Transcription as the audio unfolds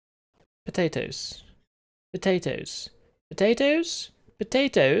potatoes, potatoes, potatoes,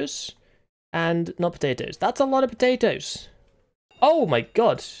 potatoes, and not potatoes. That's a lot of potatoes. Oh my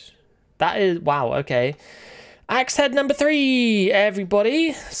god. That is, wow, okay. Axe head number 3,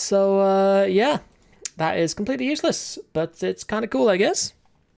 everybody. So, yeah, that is completely useless, but it's kind of cool, I guess.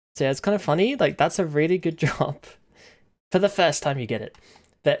 So yeah, it's kind of funny. Like, that's a really good job for the first time you get it.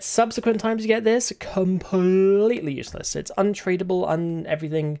 The subsequent times you get this, completely useless. It's untradeable,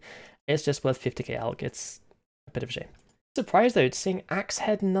 everything. It's just worth 50k alg. It's a bit of a shame. Surprised though, it's seeing axe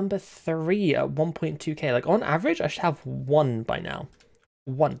head number 3 at 1.2k. Like, on average, I should have 1 by now.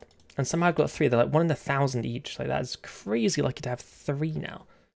 1. And somehow I've got 3. They're like 1 in 1,000 each. Like, that is crazy lucky to have 3 now.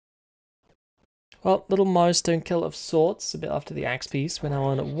 Well, little milestone kill of sorts, a bit after the axe piece. We're now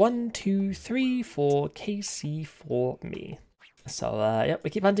on 1, 2, 3, 4 KC for me. So, yep, we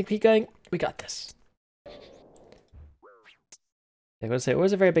keep hunting, keep going. We got this. I gotta say,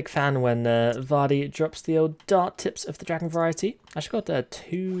 always a very big fan when Vardy drops the old dart tips of the dragon variety. I actually got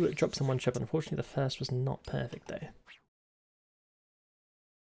 2 drops in one shot, but unfortunately the first was not perfect though.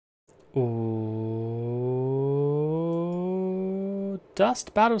 Ooh,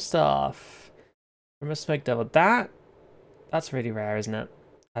 dust battle staff from a smoke devil. That's really rare, isn't it?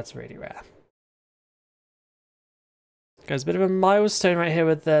 That's really rare. Guys, a bit of a milestone right here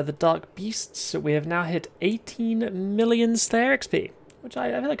with the Dark Beasts. We have now hit 18 million Slayer XP, which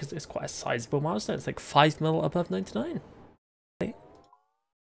I feel like is quite a sizable milestone. It's like 5 mil above 99. Okay.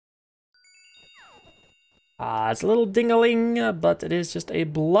 It's a little ding-a-ling, but it is just a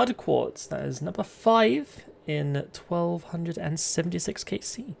blood quartz. That is number 5 in 1276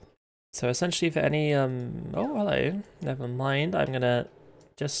 KC. So essentially for any, oh, hello, never mind. I'm gonna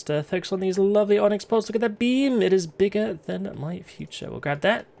just focus on these lovely onyx bolts. Look at that beam. It is bigger than my future. We'll grab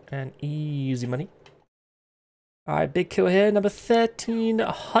that and easy money. All right, big kill here. Number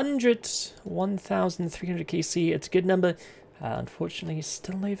 1300, 1300 KC. It's a good number. Unfortunately,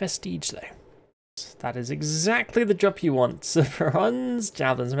 still no vestige though. That is exactly the drop you want. Bronze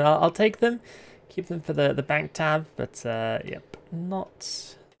javelins. I mean, I'll take them. Keep them for the bank tab. But yep,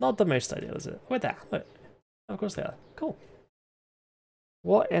 not the most ideal, is it? Wait there. Look. Of course they are. Cool.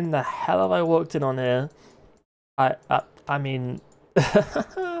 What in the hell have I walked in on here? I mean,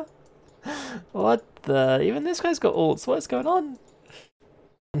 what the? Even this guy's got ults. What's going on?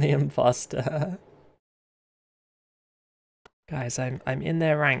 The imposter. Guys, I'm in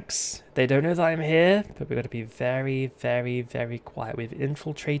their ranks. They don't know that I'm here, but we've got to be very, very, very quiet. We've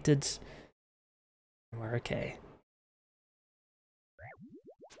infiltrated. We're okay.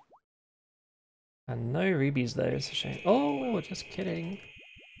 And no rubies though, it's a shame. Oh, just kidding.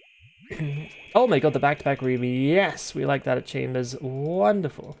 Oh my god, the back-to-back ruby. Yes, we like that at Chambers.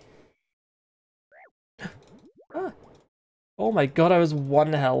 Wonderful. Ah. Oh my god, I was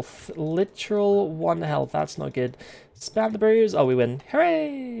 1 health. Literal 1 health. That's not good. Spam the bruise. Oh, we win.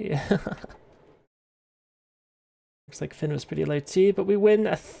 Hooray! Looks like Finn was pretty low too, but we win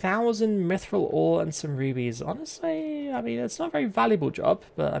 1,000 mithril ore and some rubies. Honestly, I mean, it's not a very valuable job,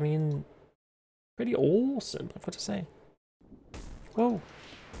 but I mean, pretty awesome, I've got to say. Whoa.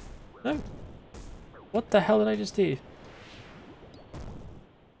 No. What the hell did I just do?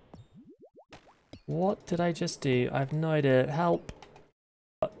 What did I just do? I have no idea. Help.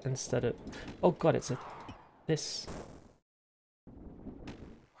 Instead of... Oh god, it's this.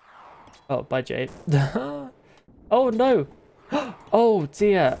 Oh, bye Jade. Oh no! Oh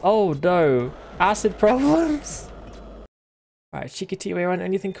dear! Oh no! Acid problems! Alright, Chikati, we run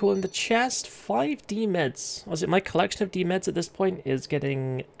anything cool in the chest? 5 D-meds. Was it my collection of D-meds at this point is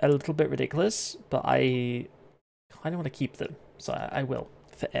getting a little bit ridiculous, but I kind of want to keep them, so I will,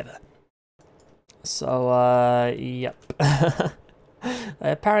 forever. So, yep. I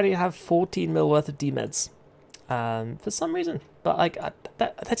apparently have 14 mil worth of D-meds, for some reason, but like,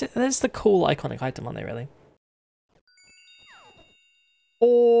 that's the cool iconic item on there, really.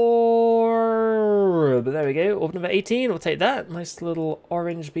 But there we go, orb number 18, we'll take that. Nice little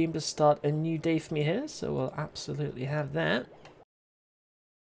orange beam to start a new day for me here, so we'll absolutely have that.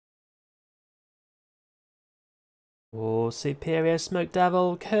 Oh, Superior Smoke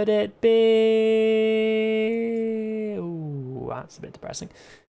Devil, could it be? Ooh, that's a bit depressing.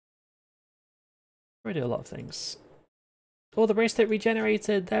 We do a lot of things. Oh, the bracelet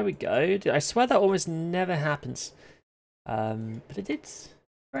regenerated, there we go. I swear that almost never happens. But it did.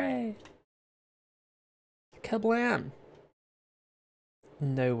 Hooray! Kablam!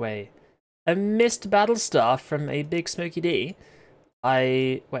 No way. A missed battle star from a big Smoky D.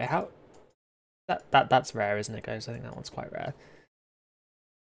 Wait, how? That's rare, isn't it, guys? I think that one's quite rare.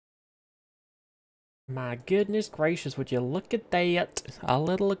 My goodness gracious, would you look at that? A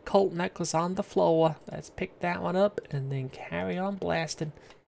little occult necklace on the floor. Let's pick that one up and then carry on blasting.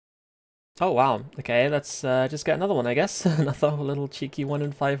 Oh wow, okay, let's just get another one, I guess. Another little cheeky 1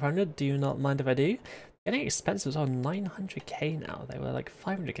 in 500. Do you not mind if I do? Getting expensive on 900k now. They were like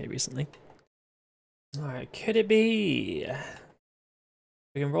 500k recently. Alright, could it be?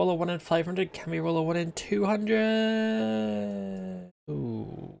 We can roll a 1 in 500. Can we roll a 1 in 200?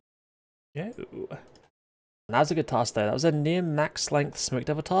 Ooh. No. That was a good task though. That was a near max length Smoke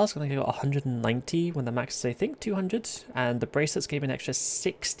Devil task. I think I got 190 when the max is I think 200. And the bracelets gave me an extra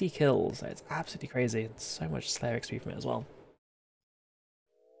 60 kills. It's absolutely crazy. And so much Slayer XP from it as well.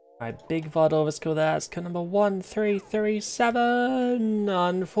 Alright, big VOD overskill there. It's kill number 1337.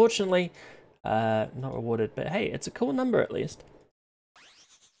 Unfortunately, not rewarded. But hey, it's a cool number at least.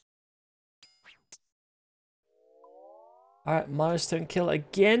 Alright, milestone kill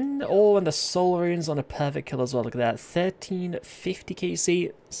again. Oh, and the soul runes on a perfect kill as well. Look at that. 1350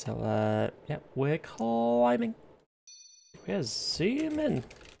 KC. So, yeah, we're climbing. We're zooming.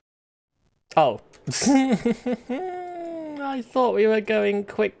 Oh. I thought we were going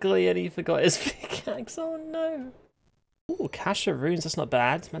quickly and he forgot his pickaxe. Oh no. Oh, cache of runes. That's not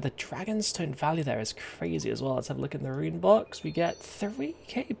bad. Man, the Dragonstone value there is crazy as well. Let's have a look in the rune box. We get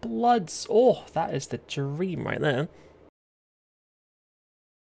 3k bloods. Oh, that is the dream right there.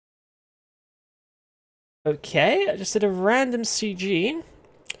 Okay, I just did a random CG,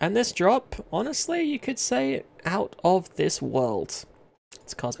 and this drop, honestly, you could say out of this world.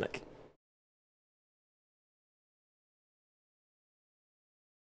 It's cosmic.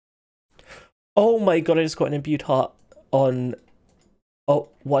 Oh my god, I just got an imbued heart on... Oh,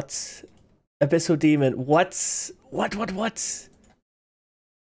 what? Abyssal Demon. What? What?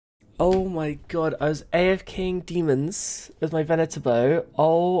 Oh my god, I was AFKing demons with my Venetabo.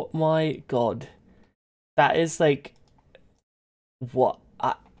 Oh my god. That is like, what?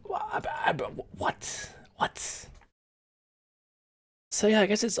 What? So yeah, I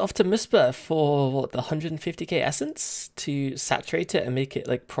guess it's off to Mispa for what, the 150k essence to saturate it and make it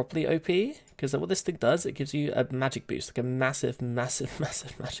like properly OP. Because what this thing does, it gives you a magic boost, like a massive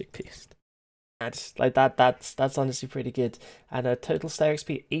magic boost. And like that's honestly pretty good. And a total Slayer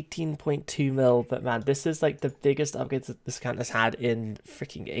XP 18.2 mil. But man, this is like the biggest upgrade that this account has had in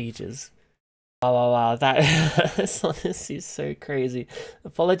freaking ages. Wow, that is honestly so crazy.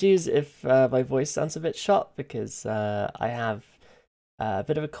 Apologies if my voice sounds a bit shot because I have a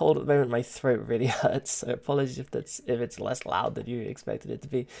bit of a cold at the moment. My throat really hurts, so apologies if it's less loud than you expected it to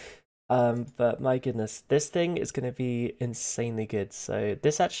be. But my goodness, this thing is going to be insanely good. So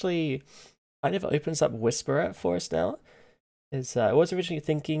this actually kind of opens up Whisperer for us now. I was originally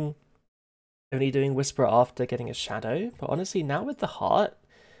thinking only doing Whisperer after getting a Shadow, but honestly now with the heart,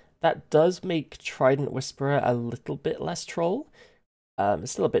 that does make Trident Whisperer a little bit less troll.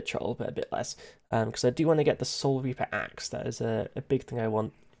 It's still a bit troll, but a bit less. Because I do want to get the Soul Reaper Axe. That is a big thing I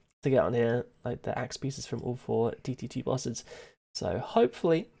want to get on here. Like the axe pieces from all 4 DTT bosses. So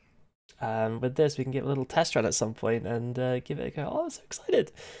hopefully, with this, we can get a little test run at some point and give it a go. Oh, I'm so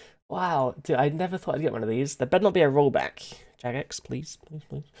excited. Wow, dude, I never thought I'd get one of these. There better not be a rollback. Jagex, please.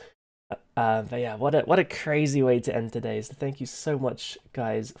 But yeah, what a crazy way to end today. So thank you so much,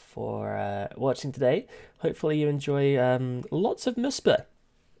 guys, for watching today. Hopefully you enjoy lots of Mispa.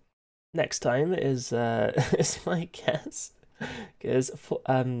 Next time is my guess, because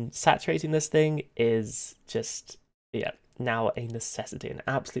saturating this thing is just now a necessity, an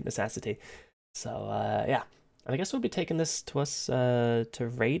absolute necessity. So yeah. And I guess we'll be taking this to us to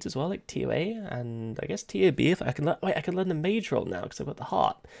raids as well, like TOA and I guess TOB. If I can I can learn the mage role now because I've got the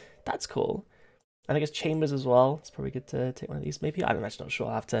heart. That's cool. And I guess chambers as well. It's probably good to take one of these. Maybe I'm actually not sure.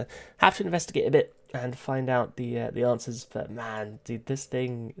 I'll have to investigate a bit and find out the answers. But man, dude, this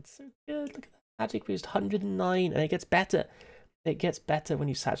thing, it's so good. Look at that magic boost, 109, and it gets better. It gets better when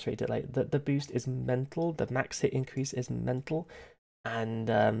you saturate it. Like the boost is mental. The max hit increase is mental,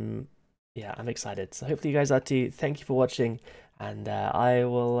 and yeah, I'm excited. So hopefully you guys are too. Thank you for watching, and I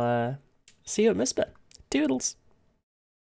will see you at Mispa. Doodles.